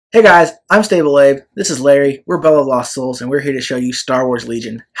Hey guys, I'm StableAbe. This is Larry. We're Bell of Lost Souls, and we're here to show you Star Wars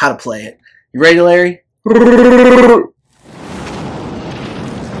Legion, how to play it. You ready, Larry?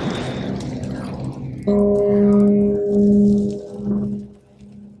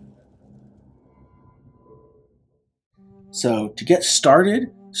 So, to get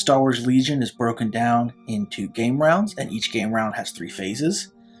started, Star Wars Legion is broken down into game rounds, and each game round has 3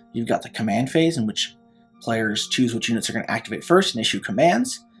 phases. You've got the command phase, in which players choose which units are going to activate first and issue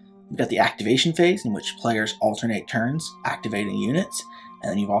commands. You've got the activation phase, in which players alternate turns activating units.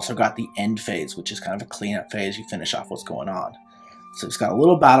 And then you've also got the end phase, which is kind of a cleanup phase. You finish off what's going on. So it's got a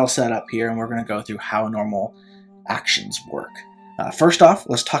little battle set up here, and we're going to go through how normal actions work. First off,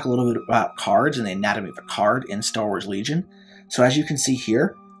 let's talk a little bit about cards and the anatomy of a card in Star Wars Legion. So as you can see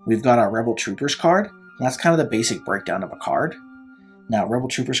here, we've got our Rebel Troopers card, and that's kind of the basic breakdown of a card. Now, Rebel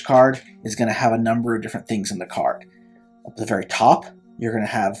Troopers card is going to have a number of different things in the card. Up at the very top, you're going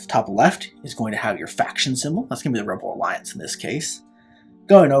to have, top left is going to have your faction symbol. That's going to be the Rebel Alliance in this case.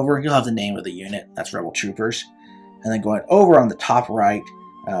 Going over, you'll have the name of the unit. That's Rebel Troopers. And then going over on the top right,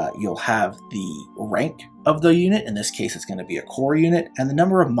 you'll have the rank of the unit. In this case, it's going to be a core unit, and the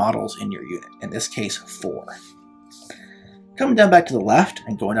number of models in your unit. In this case, 4. Coming down back to the left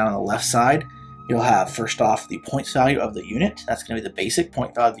and going down on the left side, you'll have, first off, the points value of the unit. That's going to be the basic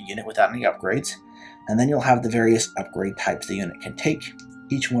point value of the unit without any upgrades. And then you'll have the various upgrade types the unit can take.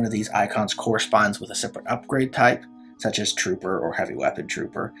 Each one of these icons corresponds with a separate upgrade type, such as Trooper or Heavy Weapon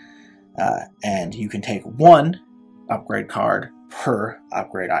Trooper. And you can take 1 upgrade card per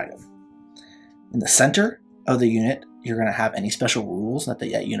upgrade item. In the center of the unit, you're going to have any special rules that the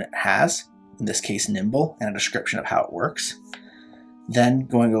unit has, in this case Nimble, and a description of how it works. Then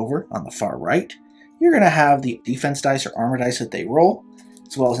going over on the far right, you're going to have the defense dice or armor dice that they roll,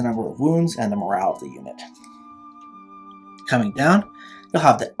 as well as the number of wounds and the morale of the unit. Coming down, you'll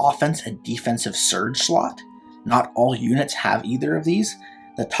have the offense and defensive surge slot. Not all units have either of these.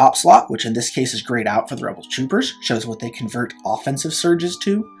 The top slot, which in this case is grayed out for the Rebel Troopers, shows what they convert offensive surges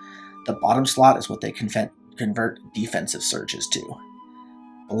to. The bottom slot is what they convert defensive surges to.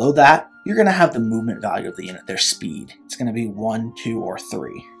 Below that, you're going to have the movement value of the unit, their speed. It's going to be 1, 2, or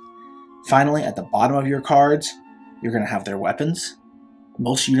 3. Finally, at the bottom of your cards, you're going to have their weapons.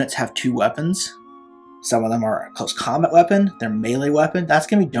 Most units have 2 weapons. Some of them are a close combat weapon, their melee weapon. That's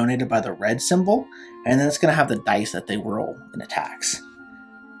going to be donated by the red symbol, and then it's going to have the dice that they roll in attacks.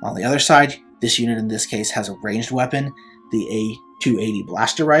 On the other side, this unit in this case has a ranged weapon, the A280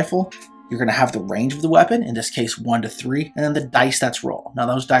 blaster rifle. You're going to have the range of the weapon, in this case 1 to 3, and then the dice that's rolled. Now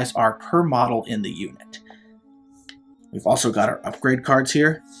those dice are per model in the unit. We've also got our upgrade cards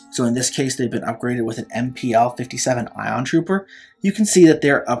here. So in this case, they've been upgraded with an MPL 57 Ion Trooper. You can see that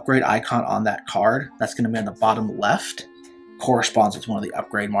their upgrade icon on that card, that's going to be on the bottom left, corresponds with one of the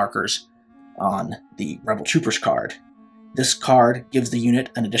upgrade markers on the Rebel Troopers card. This card gives the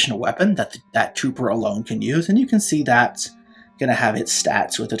unit an additional weapon that that trooper alone can use, and you can see that's going to have its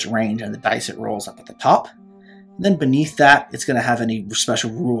stats with its range and the dice it rolls up at the top. And then beneath that, it's going to have any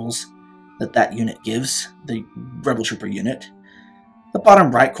special rules that unit gives, the Rebel Trooper unit. The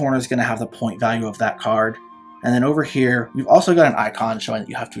bottom right corner is going to have the point value of that card. And then over here, you've also got an icon showing that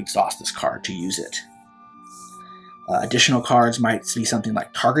you have to exhaust this card to use it. Additional cards might be something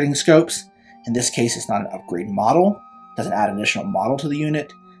like targeting scopes. In this case, it's not an upgrade model. It doesn't add an additional model to the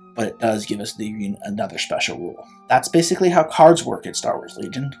unit, but it does give us another special rule. That's basically how cards work in Star Wars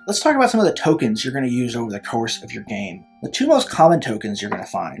Legion. Let's talk about some of the tokens you're going to use over the course of your game. The 2 most common tokens you're going to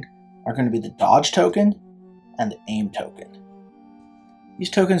find are going to be the dodge token and the aim token.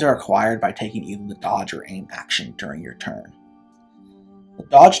 These tokens are acquired by taking either the dodge or aim action during your turn. The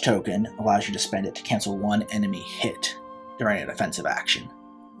dodge token allows you to spend it to cancel 1 enemy hit during an offensive action.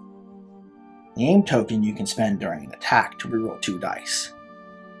 The aim token you can spend during an attack to reroll 2 dice.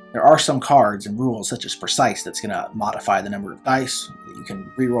 There are some cards and rules such as Precise that's going to modify the number of dice that you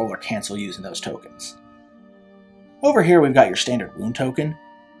can reroll or cancel using those tokens. Over here we've got your standard wound token.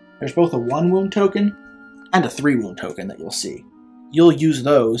 There's both a 1 wound token and a 3 wound token that you'll see. You'll use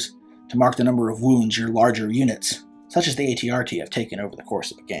those to mark the number of wounds your larger units, such as the ATRT, have taken over the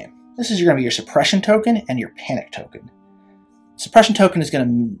course of a game. This is going to be your suppression token and your panic token. Suppression token is going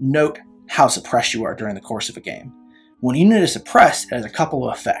to note how suppressed you are during the course of a game. When a unit is suppressed, it has a couple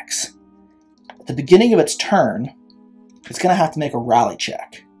of effects. At the beginning of its turn, it's going to have to make a rally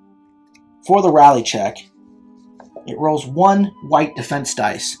check. For the rally check, it rolls 1 white defense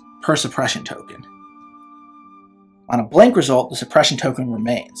dice per suppression token. On a blank result, the suppression token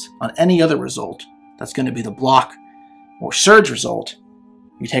remains. On any other result, that's going to be the block or surge result,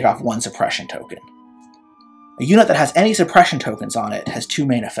 you take off 1 suppression token. A unit that has any suppression tokens on it has two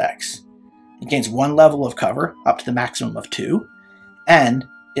main effects. It gains 1 level of cover, up to the maximum of 2, and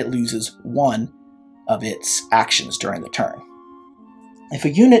it loses 1 of its actions during the turn. If a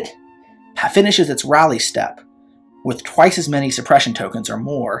unit finishes its rally step with twice as many suppression tokens or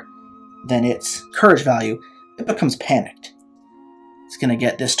more than its courage value, it becomes panicked. It's going to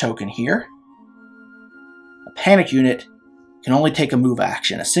get this token here. A panicked unit can only take a move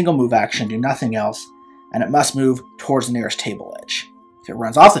action, a single move action, do nothing else, and it must move towards the nearest table edge. If it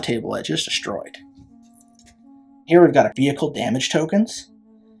runs off the table edge, it's destroyed. Here we've got vehicle damage tokens.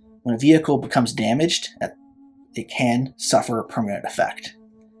 When a vehicle becomes damaged, it can suffer a permanent effect.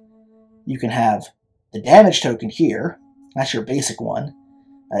 You can have the damage token here. That's your basic one.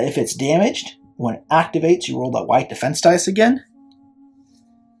 If it's damaged, when it activates, you roll that white defense dice again.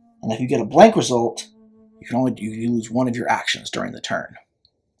 And if you get a blank result, you lose 1 of your actions during the turn.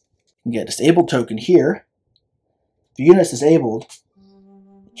 You can get a disabled token here. If the unit is disabled,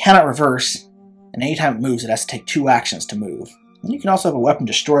 it cannot reverse, and anytime it moves, it has to take 2 actions to move. And you can also have a weapon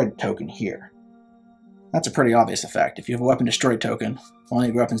destroyed token here. That's a pretty obvious effect. If you have a weapon destroyed token, one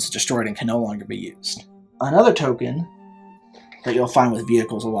of your weapons is destroyed and can no longer be used. Another token that you'll find with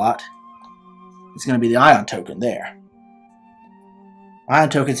vehicles a lot is going to be the ion token there. Ion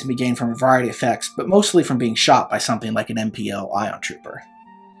tokens can be gained from a variety of effects, but mostly from being shot by something like an MPL ion trooper.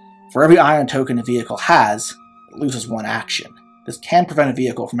 For every ion token a vehicle has, it loses 1 action. This can prevent a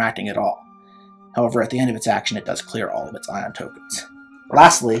vehicle from acting at all. However, at the end of its action, it does clear all of its ion tokens.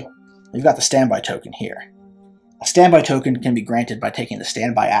 Lastly, we've got the standby token here. A standby token can be granted by taking the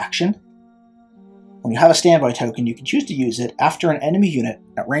standby action. When you have a standby token, you can choose to use it after an enemy unit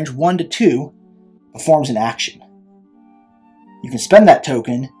at range 1 to 2 performs an action. You can spend that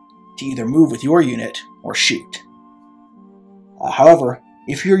token to either move with your unit or shoot. However,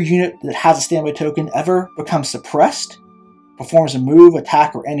 if your unit that has a standby token ever becomes suppressed, performs a move,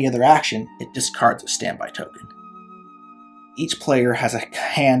 attack, or any other action, it discards its standby token. Each player has a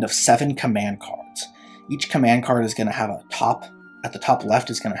hand of 7 command cards. Each command card is going to have at the top left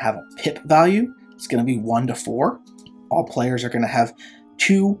is going to have a pip value. It's going to be 1 to 4. All players are going to have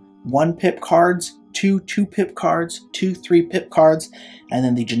 2 1-pip cards, 2 2-pip cards, 2 3-pip cards, and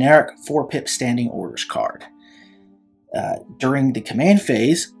then the generic 4-pip standing orders card. During the command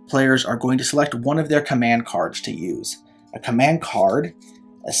phase, players are going to select one of their command cards to use. A command card,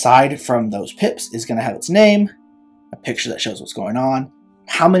 aside from those pips, is going to have its name, a picture that shows what's going on,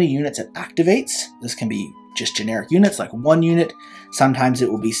 how many units it activates. This can be just generic units like 1 unit. Sometimes it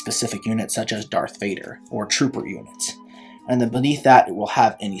will be specific units such as Darth Vader or trooper units. And then beneath that, it will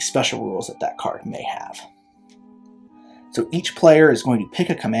have any special rules that that card may have. So each player is going to pick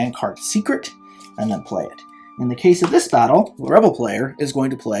a command card secret and then play it. In the case of this battle, the Rebel player is going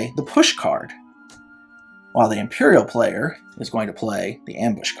to play the push card, while the Imperial player is going to play the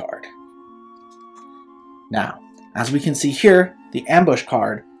ambush card. Now, as we can see here, the ambush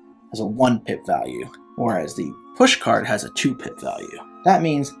card has a 1-pip value, whereas the push card has a 2-pip value. That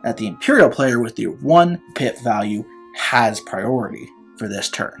means that the Imperial player with the 1-pip value has priority for this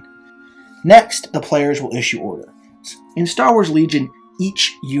turn. Next, the players will issue orders. In Star Wars Legion,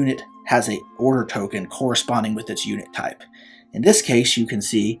 each unit has an order token corresponding with its unit type. In this case, you can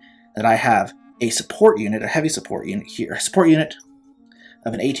see that I have a support unit, a heavy support unit here, a support unit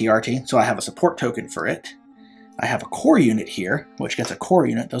of an ATRT, so I have a support token for it. I have a core unit here, which gets a core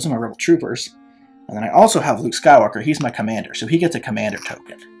unit. Those are my Rebel troopers. And then I also have Luke Skywalker. He's my commander, so he gets a commander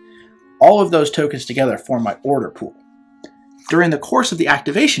token. All of those tokens together form my order pool. During the course of the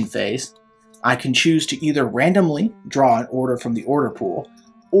activation phase, I can choose to either randomly draw an order from the order pool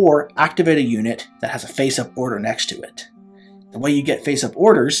or activate a unit that has a face-up order next to it. The way you get face-up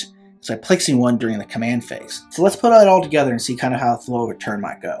orders is by placing one during the command phase. So let's put it all together and see kind of how the flow of a turn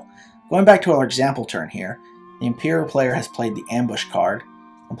might go. Going back to our example turn here, the Imperial player has played the ambush card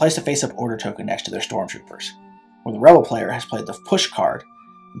and placed a face-up order token next to their stormtroopers, where the Rebel player has played the push card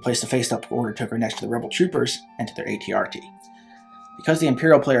and placed a face-up order token next to the Rebel troopers and to their ATRT. Because the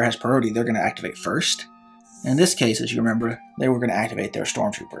Imperial player has priority, they're going to activate first. In this case, as you remember, they were going to activate their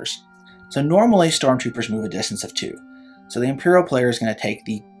stormtroopers. So normally stormtroopers move a distance of 2. So the Imperial player is going to take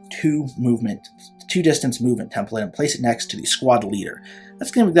the 2 distance movement template and place it next to the squad leader.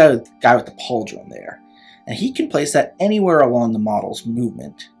 That's going to be the guy with the pauldron there. And he can place that anywhere along the model's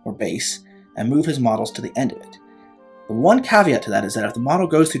movement or base and move his models to the end of it. The one caveat to that is that if the model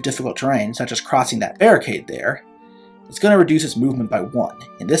goes through difficult terrain, such as crossing that barricade there, it's going to reduce its movement by 1,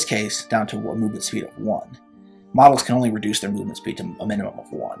 in this case down to a movement speed of 1. Models can only reduce their movement speed to a minimum of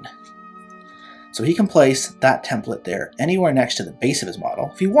 1. So he can place that template there anywhere next to the base of his model.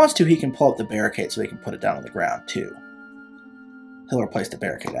 If he wants to, he can pull up the barricade so he can put it down on the ground too. He'll replace the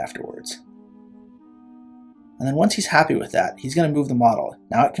barricade afterwards. And then once he's happy with that, he's going to move the model.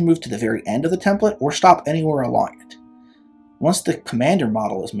 Now it can move to the very end of the template or stop anywhere along it. Once the commander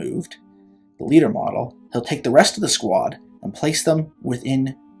model is moved, the leader model, he'll take the rest of the squad and place them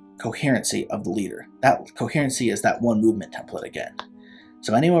within coherency of the leader. That coherency is that one movement template again.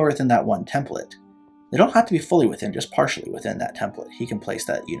 So anywhere within that one template, they don't have to be fully within, just partially within that template. He can place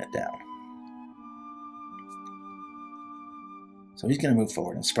that unit down. So he's going to move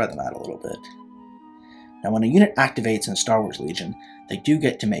forward and spread them out a little bit. Now when a unit activates in Star Wars Legion, they do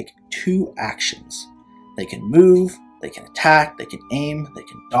get to make 2 actions. They can move, they can attack, they can aim, they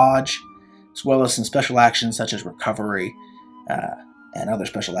can dodge, as well as some special actions such as recovery and other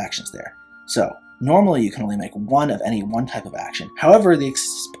special actions there. So normally you can only make 1 of any one type of action. However, the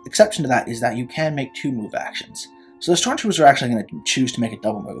exception to that is that you can make 2 move actions. So the Stormtroopers are actually going to choose to make a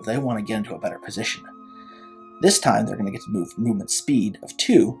double move. They want to get into a better position. This time they're going to get to move movement speed of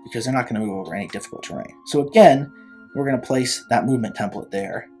 2 because they're not going to move over any difficult terrain. So again, we're going to place that movement template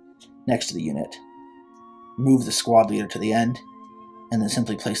there next to the unit, move the squad leader to the end, and then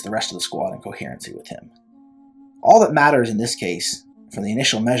simply place the rest of the squad in coherency with him. All that matters in this case for the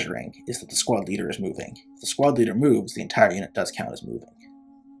initial measuring is that the squad leader is moving. If the squad leader moves, the entire unit does count as moving.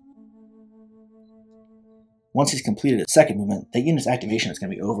 Once he's completed his second movement, that unit's activation is going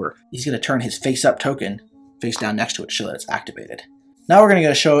to be over. He's going to turn his face-up token face down next to it to show that it's activated. Now we're going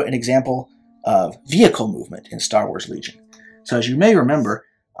to show an example of vehicle movement in Star Wars Legion. So as you may remember,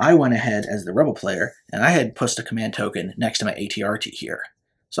 I went ahead as the Rebel player, and I had pushed a command token next to my ATRT here.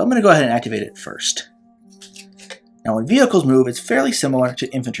 So I'm going to go ahead and activate it first. Now when vehicles move, it's fairly similar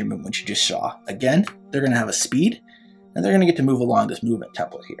to Infantry Movement you just saw. Again, they're going to have a speed, and they're going to get to move along this movement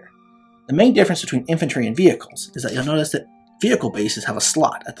template here. The main difference between infantry and vehicles is that you'll notice that vehicle bases have a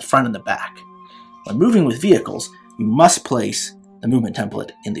slot at the front and the back. When moving with vehicles, you must place the movement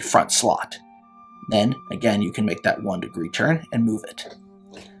template in the front slot. Then, again, you can make that 1 degree turn and move it.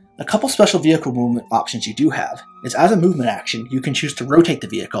 A couple special vehicle movement options you do have is as a movement action, you can choose to rotate the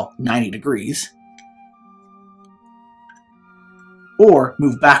vehicle 90 degrees or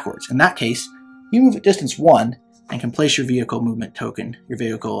move backwards. In that case, you move at distance 1 and can place your vehicle movement token, your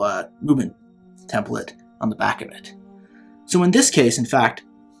vehicle movement template on the back of it. So in this case, in fact,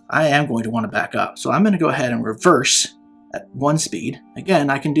 I am going to want to back up. So I'm going to go ahead and reverse at 1 speed. Again,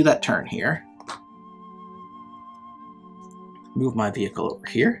 I can do that turn here. Move my vehicle over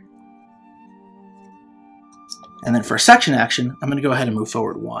here. And then for a section action, I'm going to go ahead and move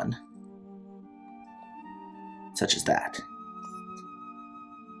forward 1. Such as that.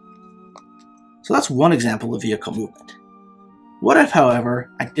 So that's one example of vehicle movement. What if, however,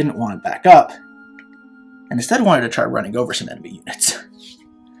 I didn't want to back up, and instead wanted to try running over some enemy units?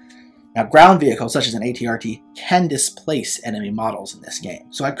 Now, ground vehicles, such as an ATRT, can displace enemy models in this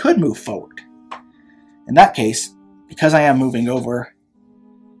game, so I could move forward. In that case, because I am moving over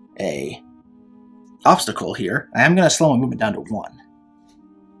a obstacle here, I am going to slow my movement down to 1.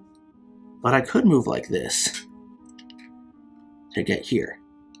 But I could move like this to get here.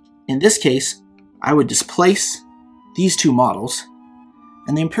 In this case, I would displace these 2 models,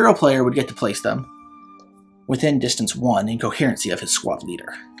 and the Imperial player would get to place them within distance 1 in coherency of his squad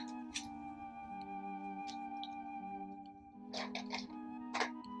leader.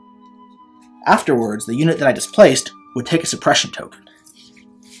 Afterwards, the unit that I displaced would take a suppression token.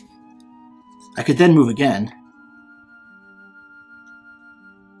 I could then move again.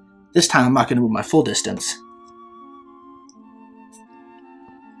 This time I'm not going to move my full distance,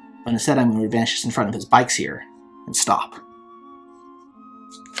 but instead I'm going to advance just in front of his bikes here and stop.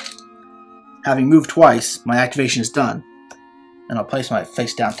 Having moved twice, my activation is done, and I'll place my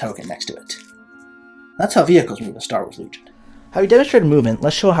face-down token next to it. That's how vehicles move in Star Wars Legion. Having demonstrated movement,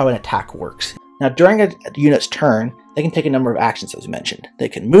 let's show how an attack works. Now, during a unit's turn, they can take a number of actions, as we mentioned. They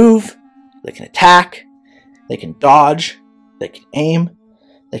can move, they can attack, they can dodge, they can aim,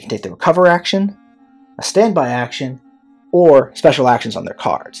 they can take the recover action, a standby action, or special actions on their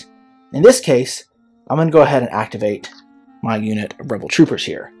cards. In this case, I'm going to go ahead and activate my unit of Rebel Troopers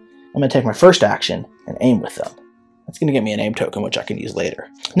here. I'm going to take my first action and aim with them. That's going to get me an aim token, which I can use later.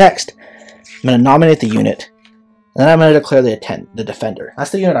 Next, I'm going to nominate the unit, and then I'm going to declare the defender.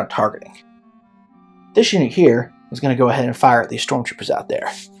 That's the unit I'm targeting. This unit here is going to go ahead and fire at these stormtroopers out there.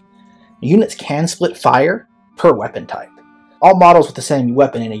 Units can split fire per weapon type. All models with the same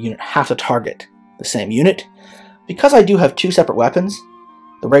weapon in a unit have to target the same unit. Because I do have 2 separate weapons,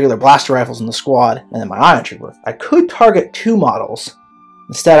 the regular blaster rifles in the squad and then my ion trooper, I could target 2 models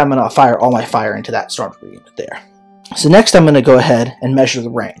Instead, I'm going to fire all my fire into that Stormtrooper unit there. So next, I'm going to go ahead and measure the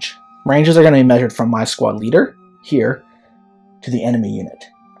range. Ranges are going to be measured from my squad leader, here, to the enemy unit.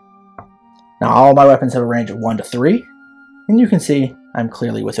 Now, all my weapons have a range of 1 to 3, and you can see I'm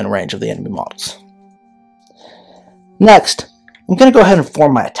clearly within range of the enemy models. Next, I'm going to go ahead and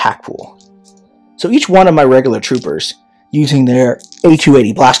form my attack pool. So each one of my regular troopers, using their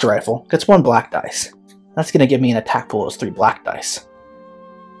A280 blaster rifle, gets 1 black dice. That's going to give me an attack pool of 3 black dice.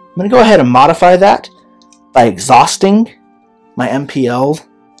 I'm going to go ahead and modify that by exhausting my MPL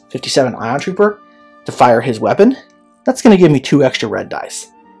 57 Ion Trooper to fire his weapon. That's going to give me 2 extra red dice.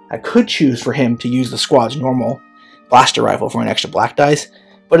 I could choose for him to use the squad's normal blaster rifle for an extra black dice,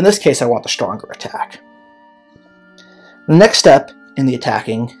 but in this case I want the stronger attack. The next step in the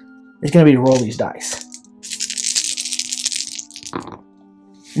attacking is going to be to roll these dice.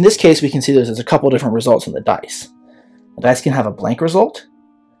 In this case we can see there's a couple different results in the dice. The dice can have a blank result,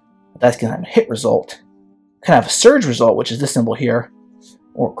 the dice can have a hit result, can have a surge result, which is this symbol here,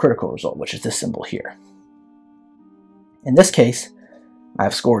 or critical result, which is this symbol here. In this case,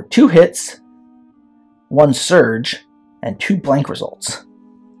 I've scored 2 hits, 1 surge, and 2 blank results.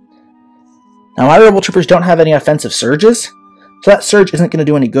 Now my rebel troopers don't have any offensive surges, so that surge isn't going to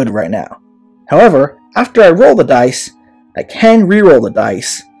do any good right now. However, after I roll the dice, I can re-roll the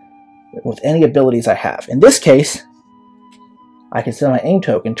dice with any abilities I have. In this case, I can send my aim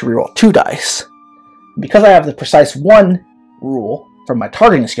token to re-roll 2 dice. Because I have the precise 1 rule from my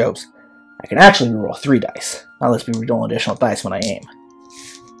targeting scopes, I can actually re-roll 3 dice. Now let's be re-rolling additional dice when I aim.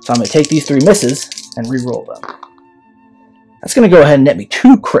 So I'm going to take these 3 misses and re-roll them. That's going to go ahead and net me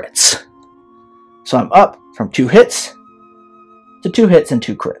 2 crits. So I'm up from 2 hits to 2 hits and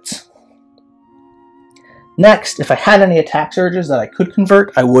 2 crits. Next, if I had any attack surges that I could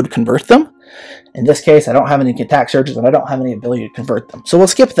convert, I would convert them. In this case, I don't have any attack surges and I don't have any ability to convert them. So we'll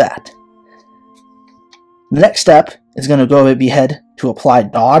skip that. The next step is going to go ahead to apply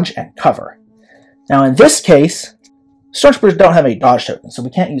dodge and cover. Now in this case, Stormtroopers don't have any dodge tokens, so we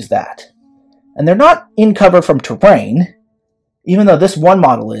can't use that. And they're not in cover from terrain, even though this one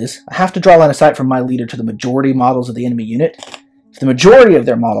model is. I have to draw line of sight from my leader to the majority models of the enemy unit. If the majority of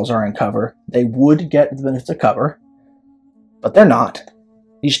their models are in cover, they would get the benefits of cover, but they're not.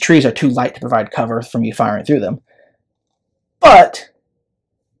 These trees are too light to provide cover for me firing through them. But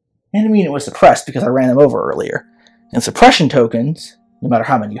the enemy unit was suppressed because I ran them over earlier. And suppression tokens, no matter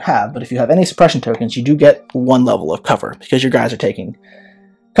how many you have, but if you have any suppression tokens, you do get 1 level of cover because your guys are taking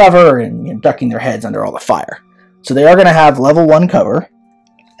cover and ducking their heads under all the fire. So they are going to have level 1 cover,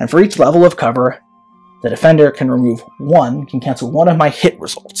 and for each level of cover, the defender can remove 1, can cancel 1 of my hit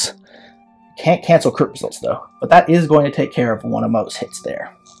results. Can't cancel crit results though, but that is going to take care of 1 of most hits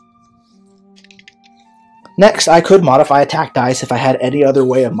there. Next, I could modify attack dice if I had any other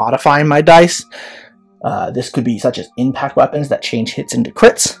way of modifying my dice. This could be such as impact weapons that change hits into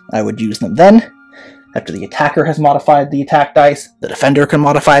crits. I would use them then. After the attacker has modified the attack dice, the defender can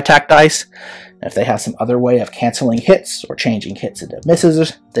modify attack dice. And if they have some other way of canceling hits or changing hits into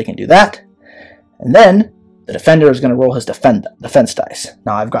misses, they can do that. And then the defender is going to roll his defense dice.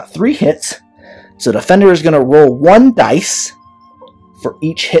 Now I've got 3 hits, so the defender is going to roll 1 dice for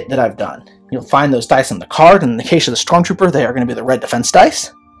each hit that I've done. You'll find those dice on the card, and in the case of the Stormtrooper, they are going to be the red defense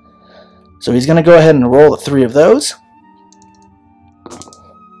dice. So he's going to go ahead and roll the 3 of those.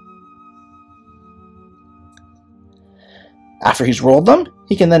 After he's rolled them,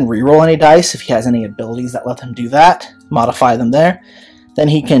 he can then re-roll any dice if he has any abilities that let him do that, modify them there. Then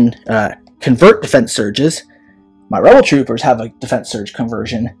he can convert defense surges. My Rebel Troopers have a defense surge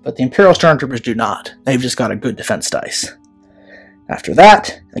conversion, but the Imperial Stormtroopers do not. They've just got a good defense dice. After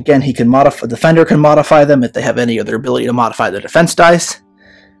that, again, the defender can modify them if they have any other ability to modify the defense dice.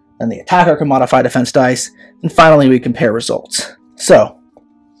 Then the attacker can modify defense dice. And finally, we compare results. So,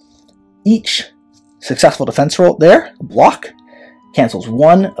 each successful defense roll there, a block, cancels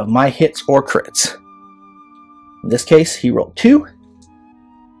 1 of my hits or crits. In this case, he rolled 2.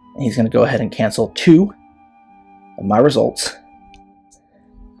 And he's going to go ahead and cancel 2 of my results,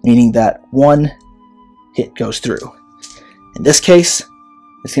 meaning that 1 hit goes through. In this case,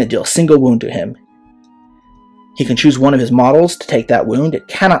 it's going to deal a single wound to him. He can choose one of his models to take that wound. It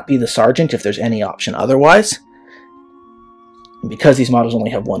cannot be the Sergeant if there's any option otherwise. And because these models only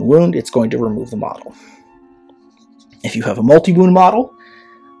have 1 wound, it's going to remove the model. If you have a multi-wound model,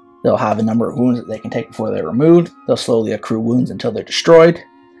 they'll have a number of wounds that they can take before they're removed. They'll slowly accrue wounds until they're destroyed.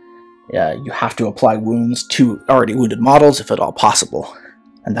 You have to apply wounds to already wounded models if at all possible.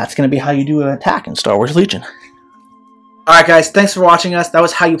 And that's going to be how you do an attack in Star Wars Legion. Alright guys, thanks for watching us. That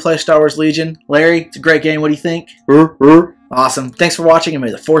was how you play Star Wars Legion. Larry, it's a great game. What do you think? Awesome. Thanks for watching, and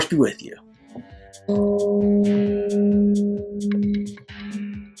may the Force be with you.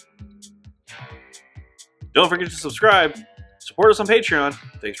 Don't forget to subscribe. Support us on Patreon.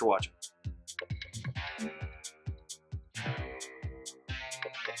 Thanks for watching.